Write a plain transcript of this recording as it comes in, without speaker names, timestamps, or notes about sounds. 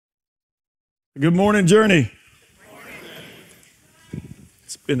Good morning, Journey.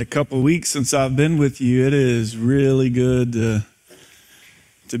 It's been a couple of weeks since I've been with you. It is really good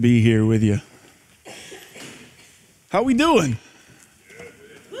to be here with you. How we doing?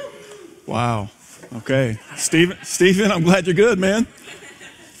 Wow. Okay. Stephen, I'm glad you're good, man.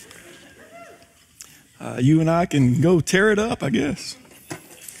 You and I can go tear it up, I guess.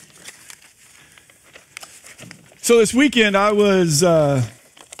 So this weekend I was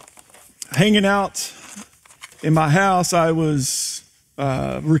hanging out in my house. I was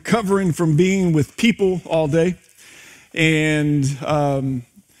recovering from being with people all day. And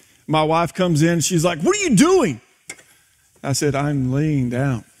my wife comes in. She's like, "What are you doing?" I said, "I'm laying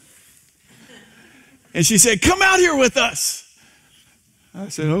down." And she said, "Come out here with us." I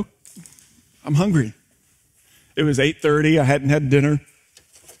said, "Oh, I'm hungry." It was 8:30. I hadn't had dinner.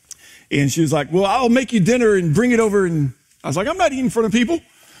 And she was like, "Well, I'll make you dinner and bring it over." And I was like, "I'm not eating in front of people."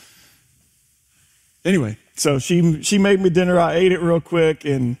 Anyway, so she made me dinner. I ate it real quick,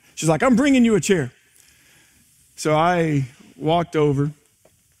 and she's like, "I'm bringing you a chair." So I walked over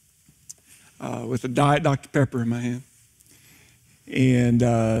with a Diet Dr. Pepper in my hand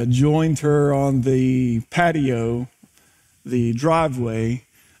and joined her on the patio, the driveway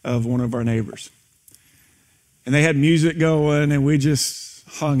of one of our neighbors. And they had music going, and we just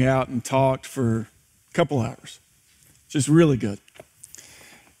hung out and talked for a couple hours. Just really good.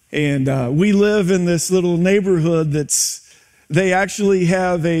 And we live in this little neighborhood they actually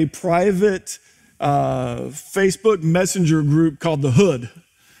have a private Facebook Messenger group called The Hood.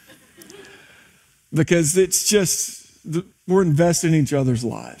 Because it's just, we're investing in each other's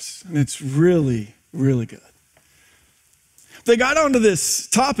lives. And it's really, really good. They got onto this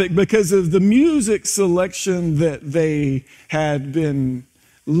topic because of the music selection that they had been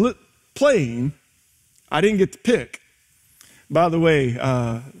playing. I didn't get to pick. By the way,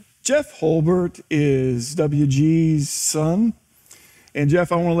 Jeff Holbert is WG's son. And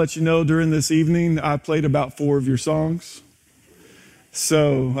Jeff, I want to let you know during this evening, I played about 4 of your songs.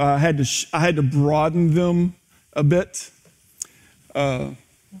 So I had to broaden them a bit.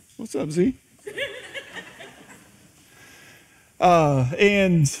 What's up, Z?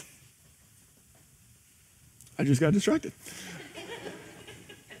 And I just got distracted.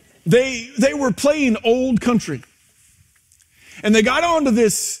 They were playing old country. And they got onto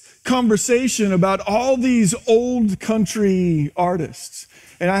this conversation about all these old country artists.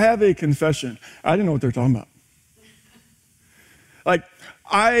 And I have a confession. I didn't know what they're talking about. Like,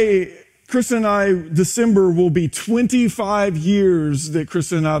 Krista and I, December will be 25 years that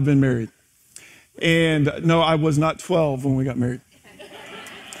Krista and I have been married. And no, I was not 12 when we got married.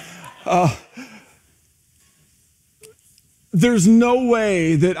 There's no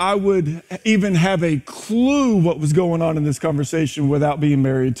way that I would even have a clue what was going on in this conversation without being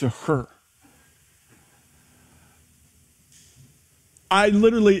married to her. I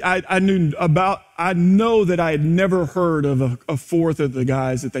know that I had never heard of a fourth of the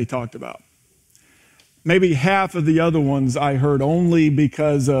guys that they talked about. Maybe half of the other ones I heard only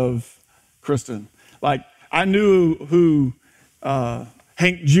because of Kristen. Like, I knew who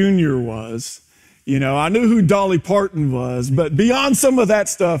Hank Jr. was. You know, I knew who Dolly Parton was, but beyond some of that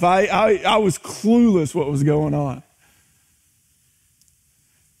stuff, I was clueless what was going on.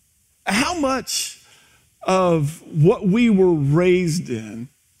 How much of what we were raised in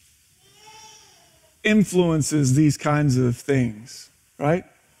influences these kinds of things, right?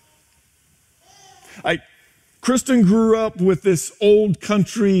 Like, Kristen grew up with this old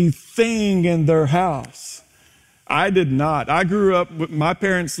country thing in their house. I did not. I grew up with my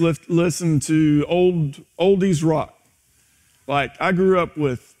parents listened to oldies rock. Like, I grew up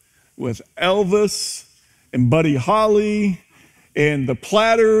with Elvis and Buddy Holly and the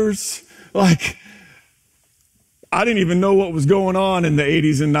Platters. Like, I didn't even know what was going on in the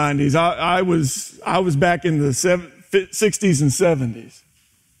 80s and 90s. I was back in the 60s and 70s.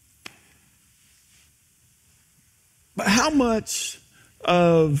 But how much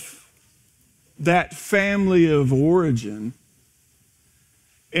of that family of origin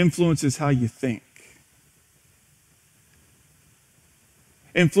influences how you think?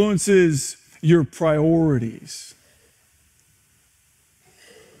 Influences your priorities,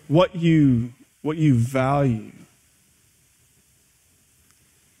 what you value.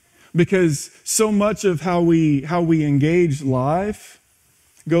 Because so much of how we engage life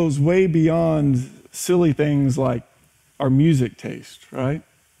goes way beyond silly things like our music taste, right?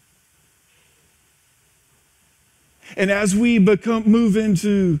 And as we move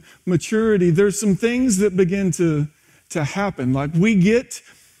into maturity, there's some things that begin to happen. Like, we get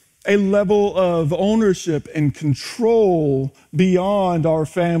a level of ownership and control beyond our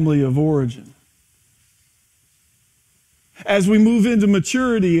family of origin. As we move into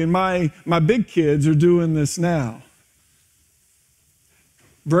maturity, and my big kids are doing this now.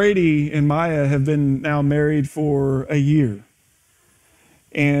 Brady and Maya have been now married for a year.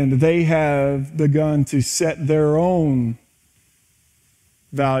 And they have begun to set their own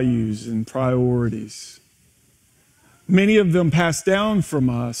values and priorities. Many of them passed down from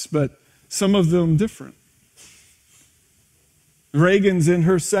us, but some of them different. Reagan's in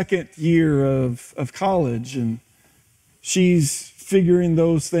her second year of college, and she's figuring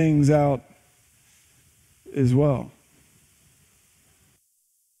those things out as well.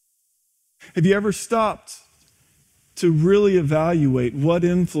 Have you ever stopped to really evaluate what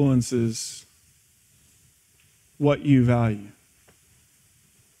influences what you value?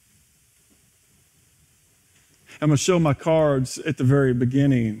 I'm going to show my cards at the very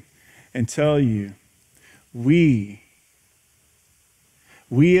beginning and tell you, we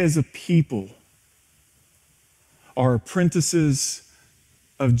as a people are apprentices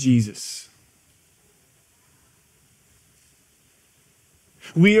of Jesus.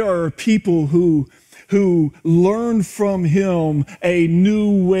 We are a people who learn from him a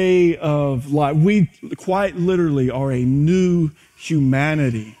new way of life. We quite literally are a new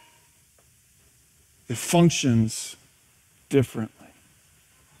humanity that functions differently.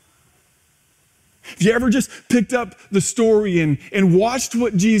 Have you ever just picked up the story and watched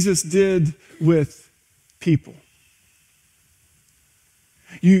what Jesus did with people?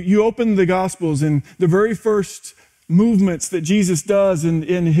 You open the Gospels, and the very first movements that Jesus does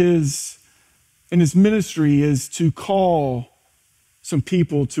in his ministry is to call some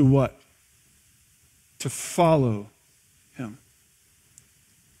people to what? To follow him.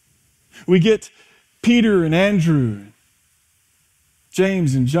 We get Peter and Andrew,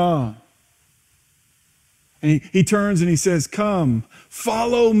 James and John. And he turns and he says, "Come,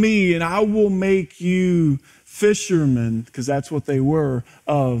 follow me, and I will make you fishermen," because that's what they were,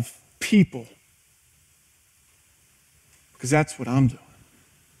 of people. Because that's what I'm doing.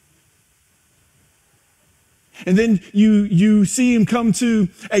 And then you see him come to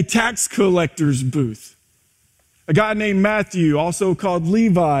a tax collector's booth. A guy named Matthew, also called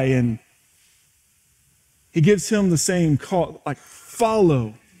Levi, and he gives him the same call, like,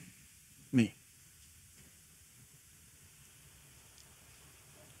 follow me.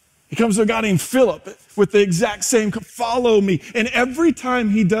 He comes to a guy named Philip with the exact same, follow me. And every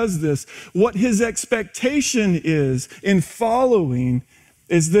time he does this, what his expectation is in following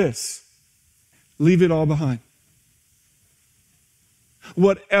is this: leave it all behind.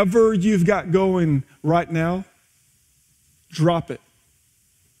 Whatever you've got going right now, drop it.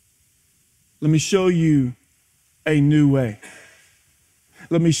 Let me show you a new way.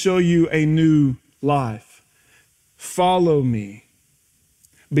 Let me show you a new life. Follow me.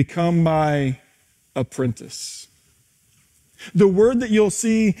 Become my apprentice. The word that you'll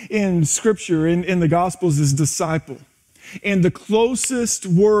see in Scripture, in the Gospels, is disciple. And the closest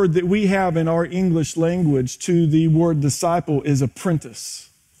word that we have in our English language to the word disciple is apprentice.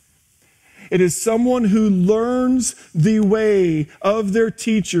 It is someone who learns the way of their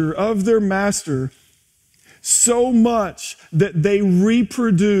teacher, of their master, so much that they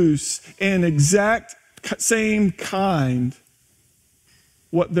reproduce an exact same kind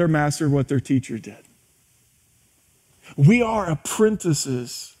what their master, what their teacher did. We are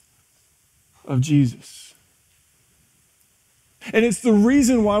apprentices of Jesus. And it's the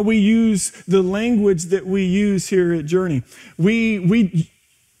reason why we use the language that we use here at Journey.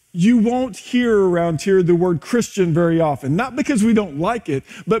 You won't hear around here the word Christian very often. Not because we don't like it,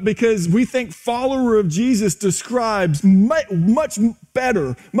 but because we think follower of Jesus describes much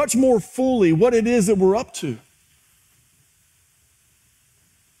better, much more fully what it is that we're up to.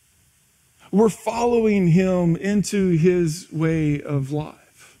 We're following him into his way of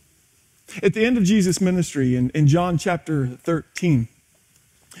life. At the end of Jesus' ministry, in John chapter 13,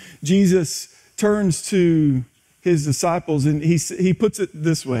 Jesus turns to his disciples and he puts it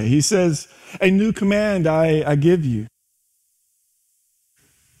this way. He says, "A new command I give you."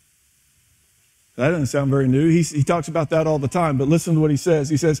 That doesn't sound very new. He talks about that all the time, but listen to what he says.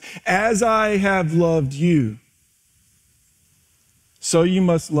 He says, "As I have loved you, so you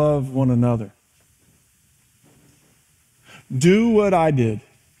must love one another. Do what I did.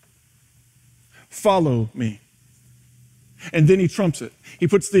 Follow me." And then he trumps it. He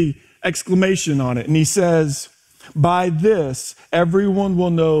puts the exclamation on it and he says, "By this, everyone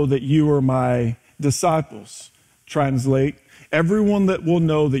will know that you are my disciples." Translate, everyone that will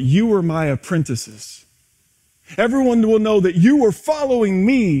know that you are my apprentices. Everyone will know that you are following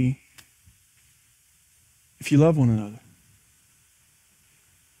me if you love one another.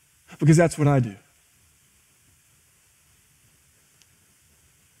 Because that's what I do.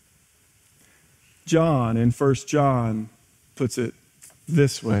 John in 1 John puts it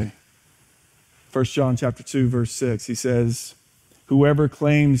this way. 1 John chapter 2, verse 6, he says, whoever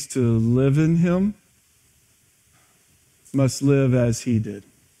claims to live in him must live as he did,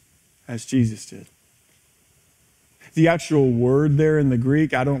 as Jesus did. The actual word there in the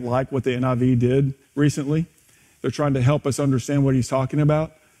Greek, I don't like what the NIV did recently. They're trying to help us understand what he's talking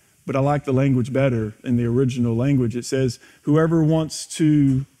about, but I like the language better in the original language. It says, whoever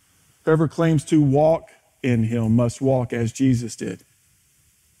claims to walk in him must walk as Jesus did.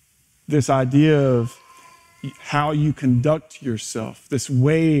 This idea of how you conduct yourself, this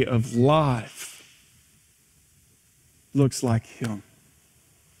way of life, looks like him.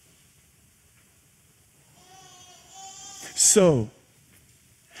 So,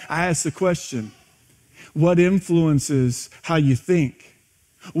 I ask the question, what influences how you think?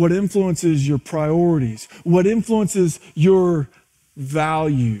 What influences your priorities? What influences your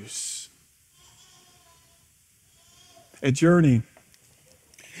values? At Journey,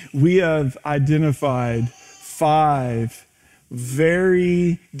 we have identified 5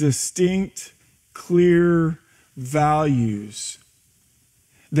 very distinct, clear values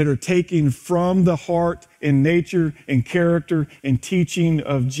that are taken from the heart and nature and character and teaching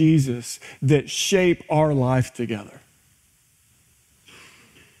of Jesus that shape our life together.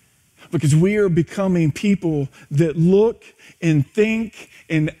 Because we are becoming people that look and think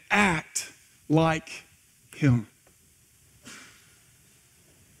and act like him.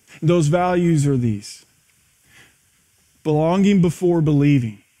 Those values are these: belonging before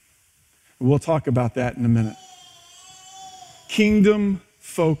believing. We'll talk about that in a minute. Kingdom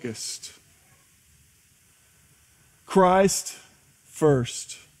focused. Christ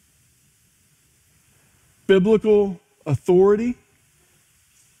first. Biblical authority.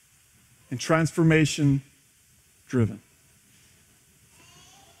 And transformation driven.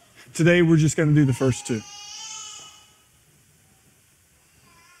 Today we're just going to do the first 2.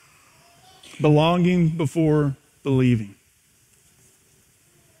 Belonging before believing.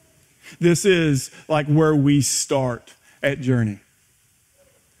 This is like where we start at Journey.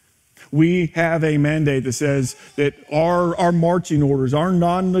 We have a mandate that says that our marching orders, our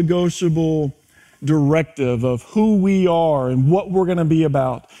non-negotiable directive of who we are and what we're going to be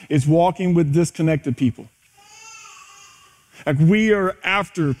about is walking with disconnected people. Like we are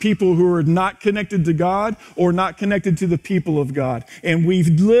after people who are not connected to God or not connected to the people of God. And we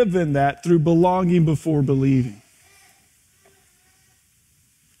live in that through belonging before believing.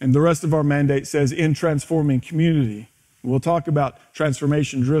 And the rest of our mandate says in transforming community. We'll talk about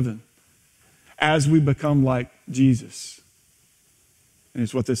transformation driven as we become like Jesus. And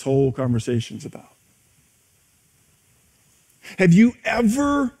it's what this whole conversation's about. Have you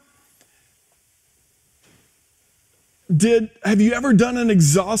ever done an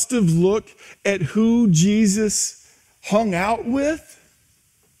exhaustive look at who Jesus hung out with?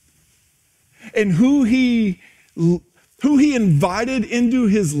 And who he invited into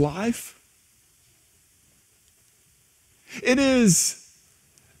his life? It is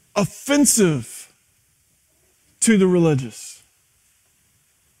offensive to the religious.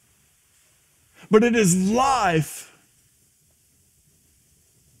 But it is life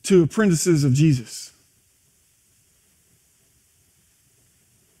to apprentices of Jesus.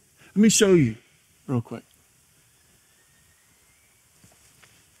 Let me show you real quick.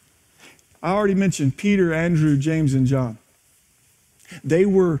 I already mentioned Peter, Andrew, James, and John. They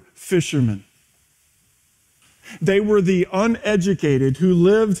were fishermen. They were the uneducated who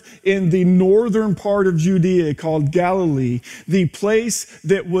lived in the northern part of Judea called Galilee, the place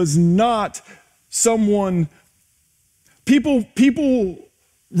that was not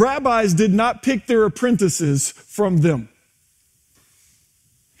rabbis did not pick their apprentices from them.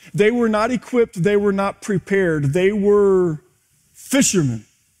 They were not equipped, they were not prepared, they were fishermen.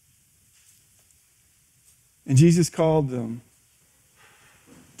 And Jesus called them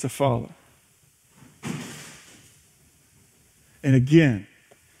to follow. And again,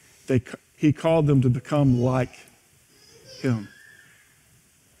 he called them to become like him.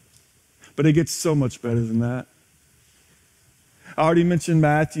 But it gets so much better than that. I already mentioned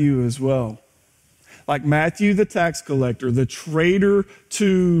Matthew as well. Like Matthew the tax collector, the traitor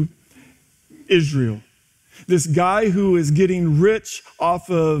to Israel. This guy who is getting rich off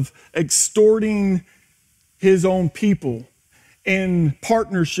of extorting his own people in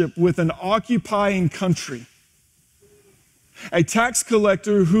partnership with an occupying country. A tax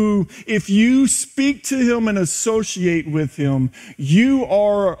collector who, if you speak to him and associate with him, you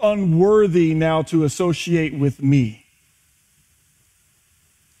are unworthy now to associate with me.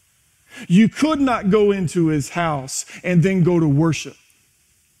 You could not go into his house and then go to worship.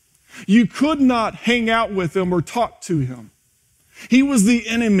 You could not hang out with him or talk to him. He was the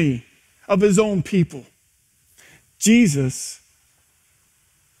enemy of his own people. Jesus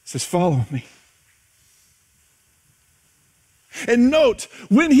says, follow me. And note,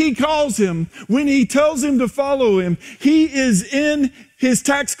 when he calls him, when he tells him to follow him, he is in his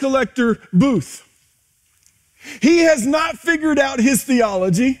tax collector booth. He has not figured out his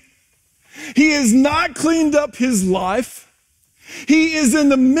theology. He has not cleaned up his life. He is in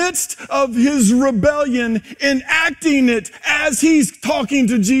the midst of his rebellion, enacting it as he's talking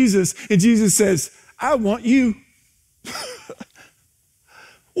to Jesus. And Jesus says, I want you.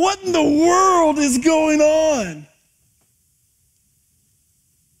 What in the world is going on?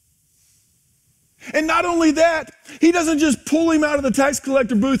 And not only that, he doesn't just pull him out of the tax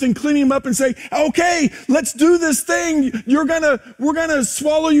collector booth and clean him up and say, okay, let's do this thing. We're gonna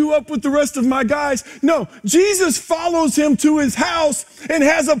swallow you up with the rest of my guys. No, Jesus follows him to his house and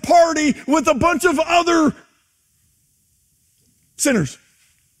has a party with a bunch of other sinners.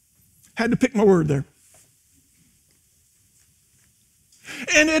 Had to pick my word there.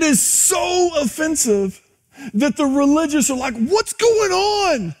 And it is so offensive that the religious are like, what's going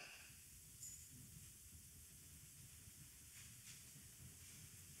on?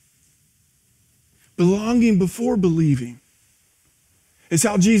 Belonging before believing is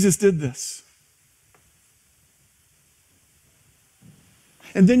how Jesus did this.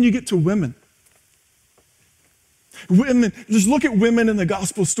 And then you get to women. Women, just look at women in the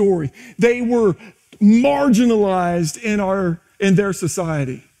gospel story. They were marginalized in their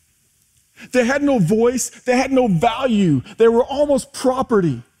society. They had no voice. They had no value. They were almost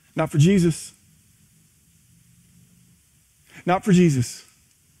property. Not for Jesus. Not for Jesus.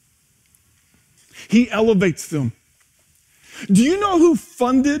 He elevates them. Do you know who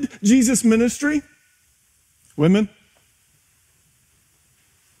funded Jesus' ministry? Women.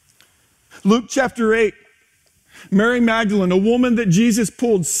 Luke chapter 8. Mary Magdalene, a woman that Jesus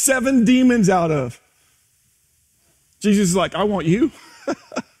pulled 7 demons out of. Jesus is like, I want you.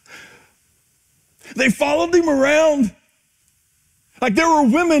 They followed him around. Like there were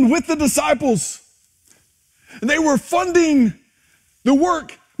women with the disciples. And they were funding the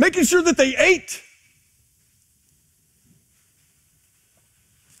work, making sure that they ate.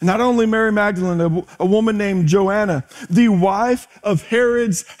 Not only Mary Magdalene, a woman named Joanna, the wife of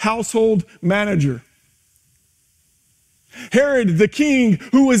Herod's household manager. Herod, the king,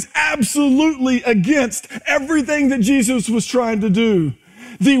 who was absolutely against everything that Jesus was trying to do.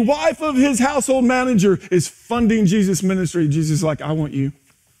 The wife of his household manager is funding Jesus' ministry. Jesus is like, I want you.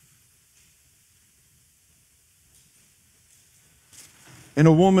 And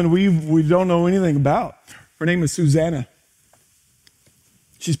a woman we don't know anything about. Her name is Susanna.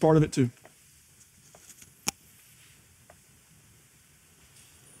 She's part of it too.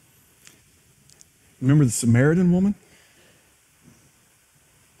 Remember the Samaritan woman?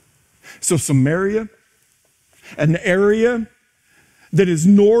 So Samaria, an area that is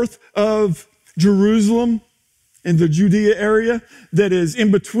north of Jerusalem in the Judea area, that is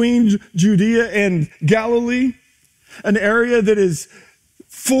in between Judea and Galilee, an area that is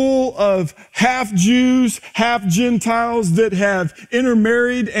full of half Jews, half Gentiles that have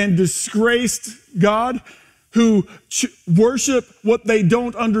intermarried and disgraced God, who worship what they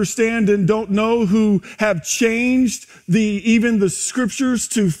don't understand and don't know, who have changed even the scriptures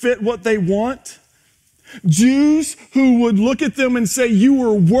to fit what they want. Jews who would look at them and say, you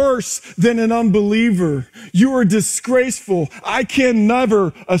are worse than an unbeliever. You are disgraceful. I can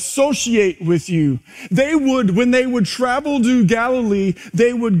never associate with you. When they would travel to Galilee,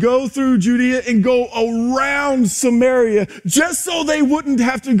 they would go through Judea and go around Samaria just so they wouldn't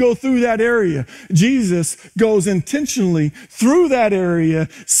have to go through that area. Jesus goes intentionally through that area,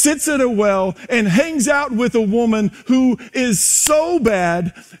 sits at a well, and hangs out with a woman who is so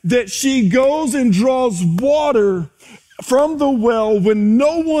bad that she goes and draws water from the well when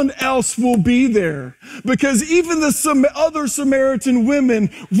no one else will be there, because even the other Samaritan women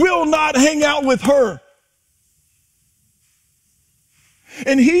will not hang out with her.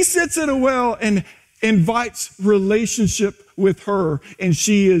 And he sits at a well and invites relationship with her, and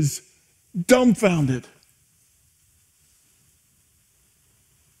she is dumbfounded.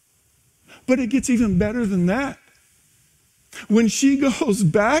 But it gets even better than that. When she goes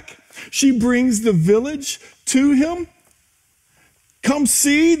back, she brings the village to him. Come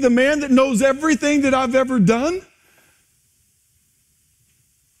see the man that knows everything that I've ever done.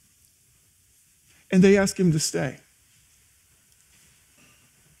 And they ask him to stay.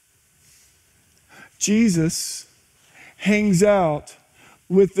 Jesus hangs out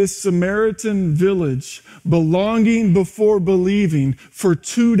with this Samaritan village, belonging before believing, for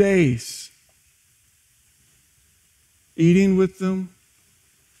 2 days. Eating with them,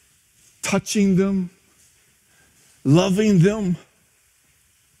 touching them, loving them.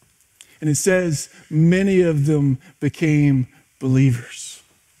 And it says many of them became believers.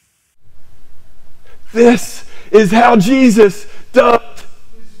 This is how Jesus does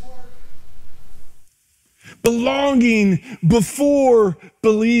his work. Belonging before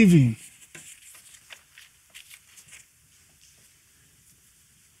believing.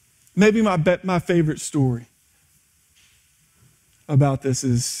 Maybe my favorite story about this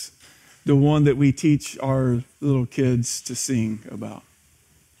is the one that we teach our little kids to sing about.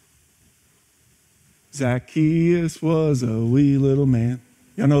 Zacchaeus was a wee little man.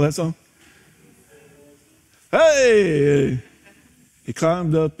 Y'all know that song? Hey! He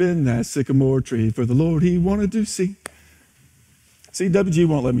climbed up in that sycamore tree for the Lord he wanted to see. See, WG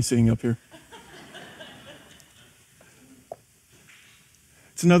won't let me sing up here.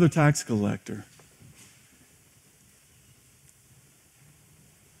 It's another tax collector.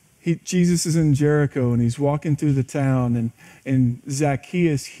 Jesus is in Jericho and he's walking through the town and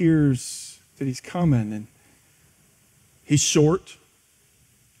Zacchaeus hears that he's coming and he's short.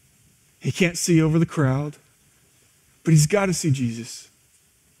 He can't see over the crowd, but he's got to see Jesus.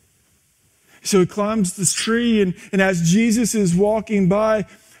 So he climbs this tree and as Jesus is walking by,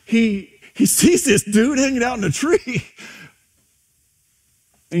 he sees this dude hanging out in a tree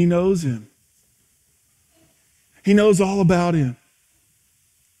and he knows him. He knows all about him.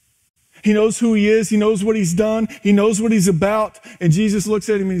 He knows who he is. He knows what he's done. He knows what he's about. And Jesus looks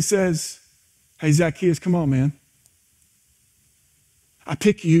at him and he says, hey, Zacchaeus, come on, man. I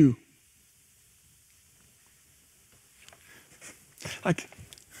pick you. Like,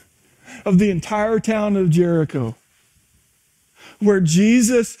 of the entire town of Jericho, where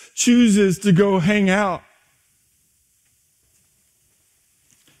Jesus chooses to go hang out,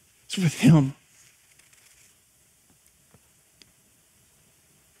 it's with him.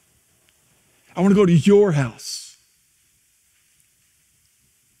 I want to go to your house.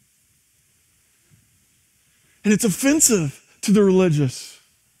 And it's offensive to the religious.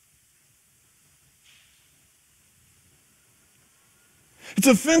 It's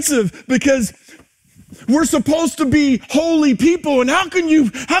offensive because we're supposed to be holy people. And how can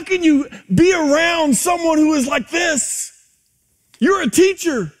you be around someone who is like this? You're a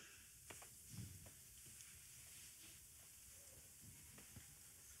teacher.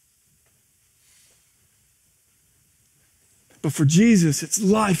 But for Jesus, it's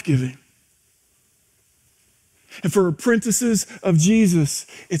life-giving. And for apprentices of Jesus,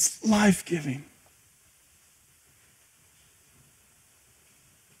 it's life-giving.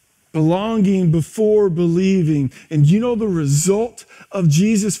 Belonging before believing. And you know the result of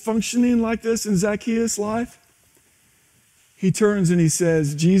Jesus functioning like this in Zacchaeus' life? He turns and he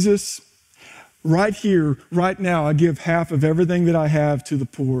says, Jesus, right here, right now, I give half of everything that I have to the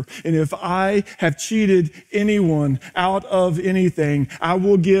poor. And if I have cheated anyone out of anything, I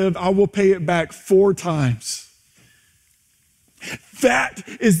will pay it back 4 times. That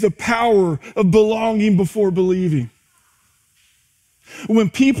is the power of belonging before believing. When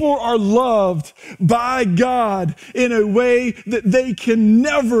people are loved by God in a way that they can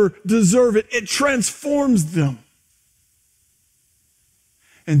never deserve it, it transforms them.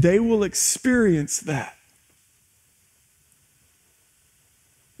 And they will experience that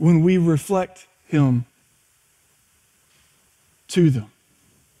when we reflect him to them.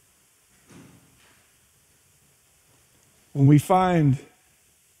 When we find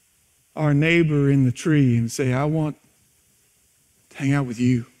our neighbor in the tree and say, I want to hang out with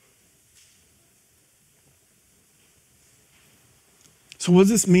you. So what does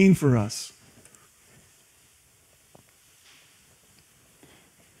this mean for us?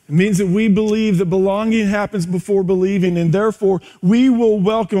 It means that we believe that belonging happens before believing, and therefore we will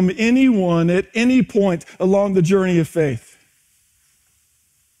welcome anyone at any point along the journey of faith.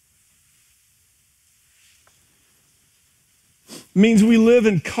 It means we live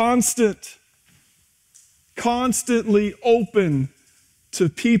in constantly open to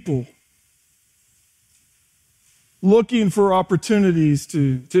people, looking for opportunities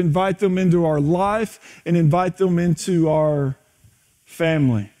to invite them into our life and invite them into our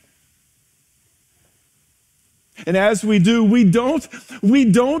family. And as we do, we don't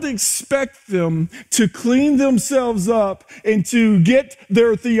expect them to clean themselves up and to get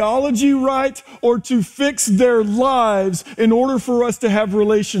their theology right or to fix their lives in order for us to have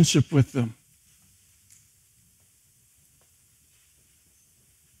relationship with them.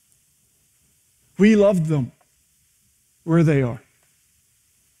 We love them where they are.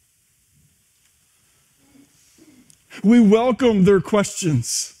 We welcome their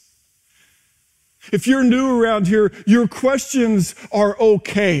questions. If you're new around here, your questions are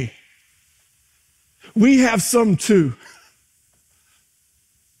okay. We have some too.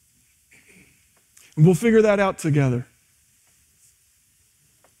 And we'll figure that out together.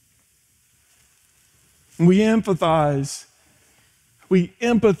 We empathize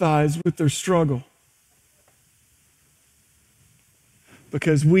with their struggle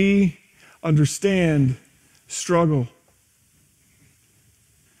because we understand struggle.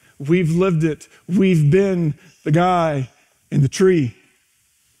 We've lived it. We've been the guy in the tree.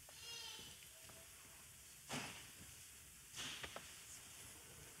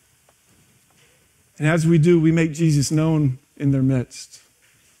 And as we do, we make Jesus known in their midst.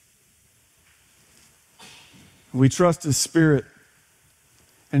 We trust His Spirit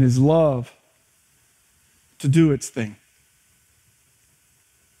and His love to do its thing.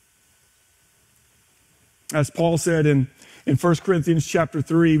 As Paul said in 1 Corinthians chapter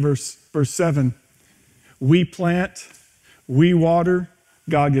 3, verse 7, we plant, we water,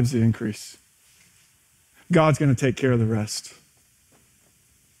 God gives the increase. God's going to take care of the rest.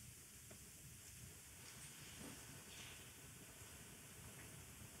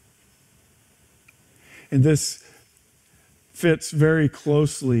 And this fits very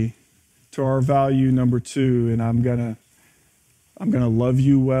closely to our value number 2, and I'm gonna love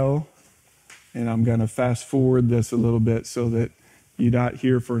you well, and I'm gonna fast forward this a little bit so that you're not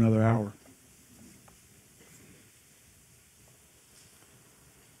here for another hour.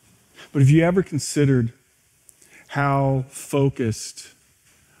 But have you ever considered how focused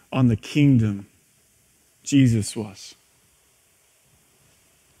on the kingdom Jesus was?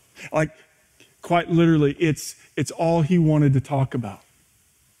 Like, quite literally, it's all He wanted to talk about.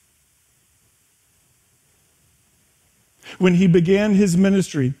 When He began His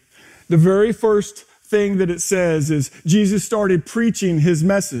ministry, the very first thing that it says is Jesus started preaching His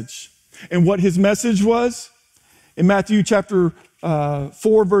message. And what His message was, in Matthew chapter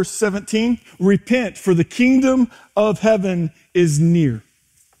 4, verse 17, repent, for the kingdom of heaven is near.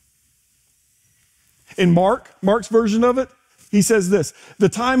 In Mark's version of it, he says this: the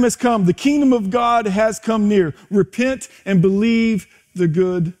time has come, the kingdom of God has come near. Repent and believe the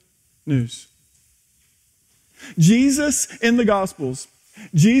good news. Jesus in the Gospels,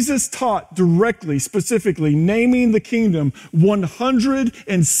 Jesus taught directly, specifically, naming the kingdom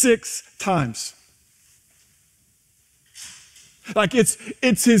 106 times. Like it's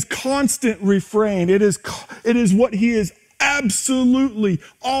His constant refrain. It is what He is absolutely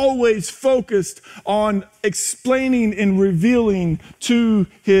always focused on explaining and revealing to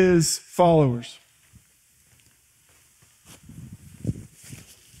His followers.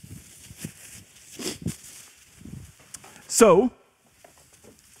 So,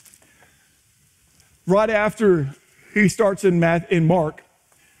 right after He starts in Mark,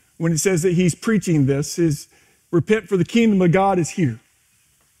 when it says that He's preaching this, is repent, for the kingdom of God is here.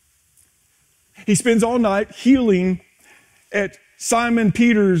 He spends all night healing at Simon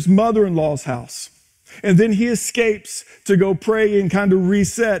Peter's mother-in-law's house. And then He escapes to go pray and kind of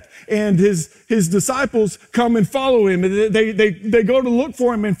reset. And his disciples come and follow Him. And they go to look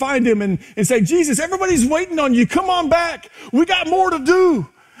for Him and find Him and say, Jesus, everybody's waiting on you. Come on back. We got more to do.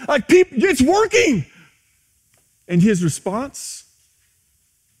 Like, people, it's working. And His response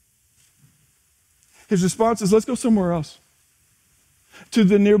is, let's go somewhere else. To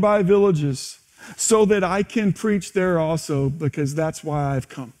the nearby villages, so that I can preach there also, because that's why I've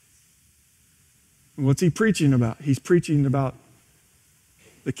come. And what's He preaching about? He's preaching about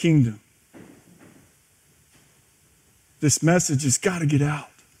the kingdom. This message has got to get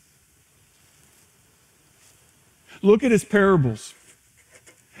out. Look at His parables.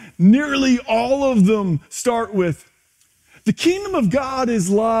 Nearly all of them start with, the kingdom of God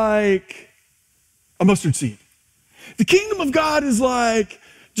is like a mustard seed. The kingdom of God is like,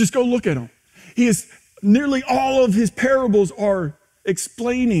 just go look at them. Nearly all of His parables are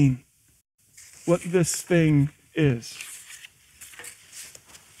explaining what this thing is.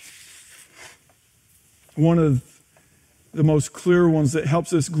 One of the most clear ones that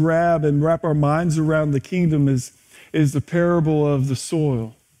helps us grab and wrap our minds around the kingdom is the parable of the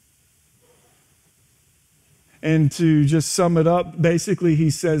soil. And to just sum it up, basically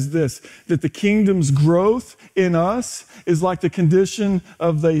He says this, that the kingdom's growth in us is like the condition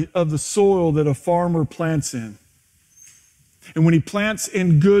of the soil that a farmer plants in. And when he plants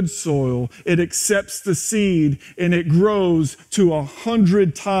in good soil, it accepts the seed and it grows to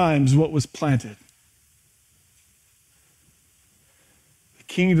 100 times what was planted. The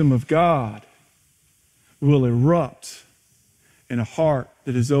kingdom of God will erupt in a heart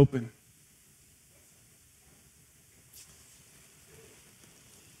that is open.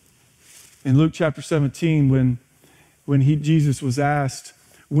 In Luke chapter 17, when Jesus was asked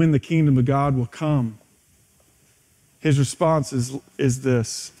when the kingdom of God will come, his response is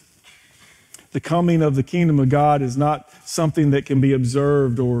this: the coming of the kingdom of God is not something that can be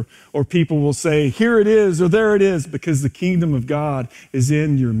observed, or people will say, here it is, or there it is, because the kingdom of God is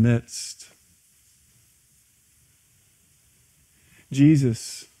in your midst.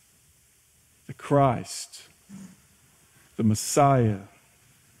 Jesus, the Christ, the Messiah,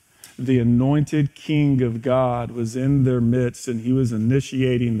 the anointed King of God was in their midst, and he was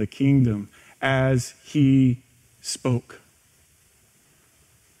initiating the kingdom as he spoke.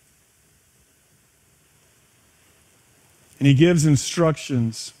 And he gives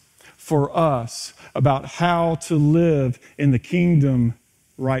instructions for us about how to live in the kingdom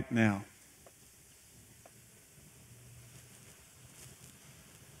right now.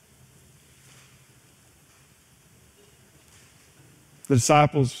 The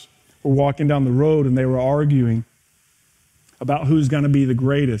disciples were walking down the road and they were arguing about who's going to be the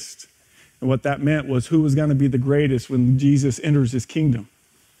greatest. And what that meant was who was going to be the greatest when Jesus enters his kingdom.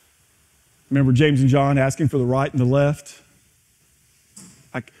 Remember James and John asking for the right and the left?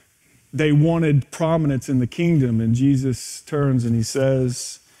 Like, they wanted prominence in the kingdom, and Jesus turns and he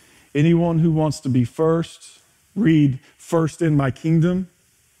says, anyone who wants to be first, read first in my kingdom,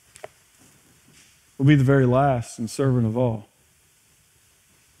 will be the very last and servant of all.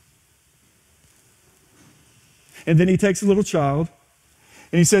 And then he takes a little child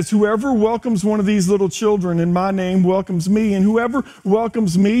and he says, whoever welcomes one of these little children in my name welcomes me, and whoever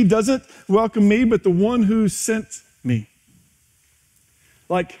welcomes me doesn't welcome me, but the one who sent me.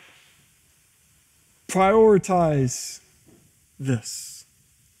 Like, prioritize this.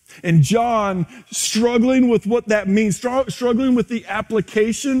 And John, struggling with what that means, struggling with the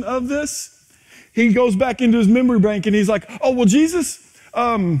application of this, he goes back into his memory bank and he's like, oh, well, Jesus,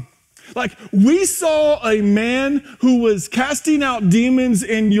 like, we saw a man who was casting out demons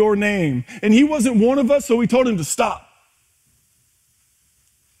in your name, and he wasn't one of us, so we told him to stop.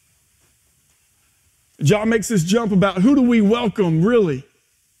 John makes this jump about who do we welcome, really?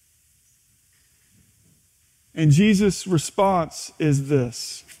 And Jesus' response is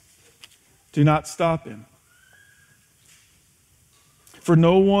this: do not stop him. For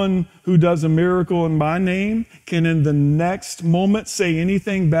no one who does a miracle in my name can in the next moment say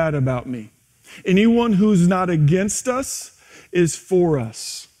anything bad about me. Anyone who's not against us is for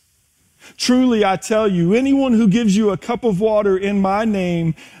us. Truly, I tell you, anyone who gives you a cup of water in my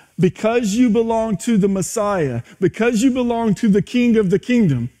name, because you belong to the Messiah, because you belong to the King of the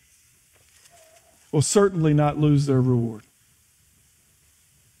kingdom, will certainly not lose their reward.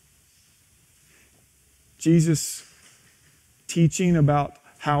 Jesus' teaching about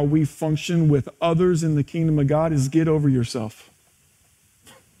how we function with others in the kingdom of God is get over yourself.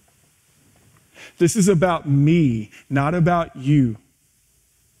 This is about me, not about you.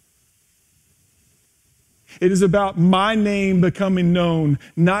 It is about my name becoming known,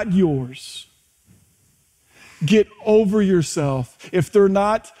 not yours. Get over yourself. If they're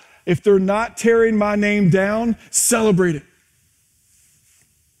not tearing my name down, celebrate it.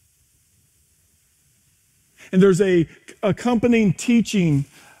 And there's a accompanying teaching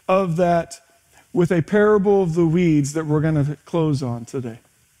of that with a parable of the weeds that we're going to close on today.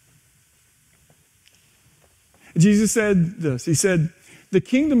 Jesus said this. He said, the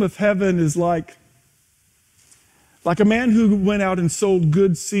kingdom of heaven is like a man who went out and sold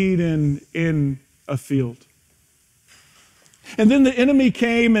good seed in a field. And then the enemy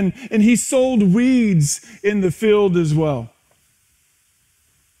came and he sold weeds in the field as well.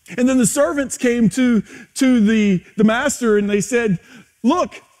 And then the servants came to the master and they said,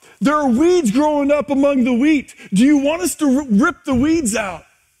 look, there are weeds growing up among the wheat. Do you want us to rip the weeds out?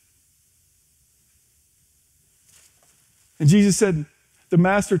 And Jesus said, the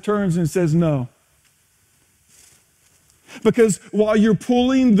master turns and says, no. Because while you're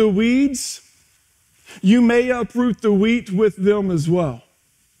pulling the weeds, you may uproot the wheat with them as well.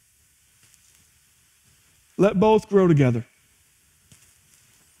 Let both grow together.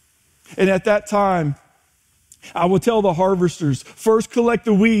 And at that time, I will tell the harvesters, first collect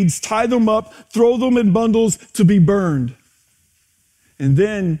the weeds, tie them up, throw them in bundles to be burned, and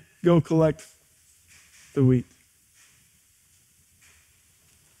then go collect the wheat.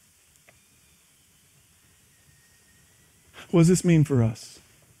 What does this mean for us?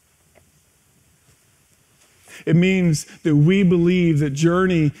 It means that we believe that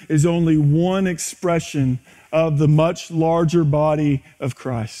Journey is only one expression of the much larger body of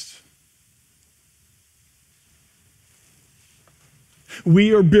Christ.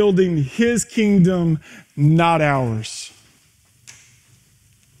 We are building His kingdom, not ours.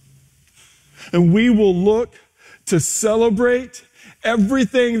 And we will look to celebrate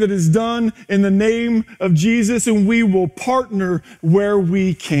everything that is done in the name of Jesus, and we will partner where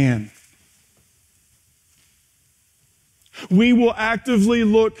we can. We will actively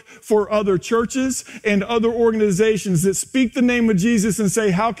look for other churches and other organizations that speak the name of Jesus and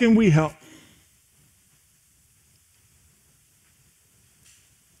say, how can we help?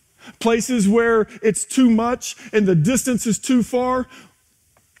 Places where it's too much and the distance is too far,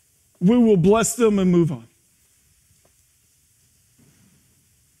 we will bless them and move on.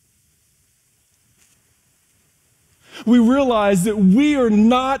 We realize that we are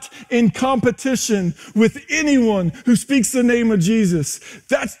not in competition with anyone who speaks the name of Jesus.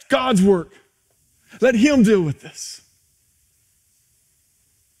 That's God's work. Let him deal with this.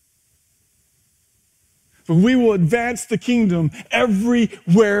 But we will advance the kingdom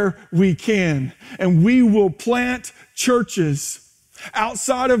everywhere we can. And we will plant churches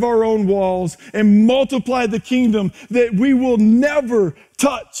outside of our own walls and multiply the kingdom that we will never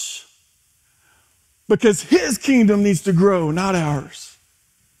touch. Because his kingdom needs to grow, not ours.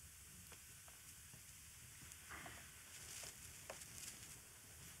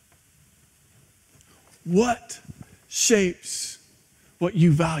 What shapes what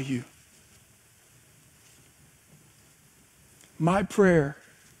you value? My prayer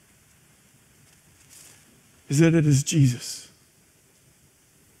is that it is Jesus.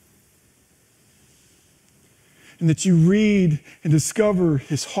 And that you read and discover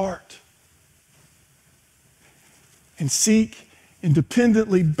his heart. And seek and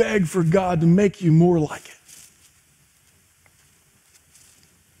dependently beg for God to make you more like it.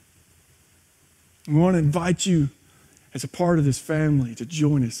 We want to invite you as a part of this family to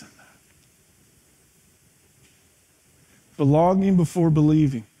join us in that. Belonging before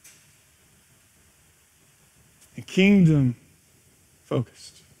believing. And kingdom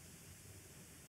focused.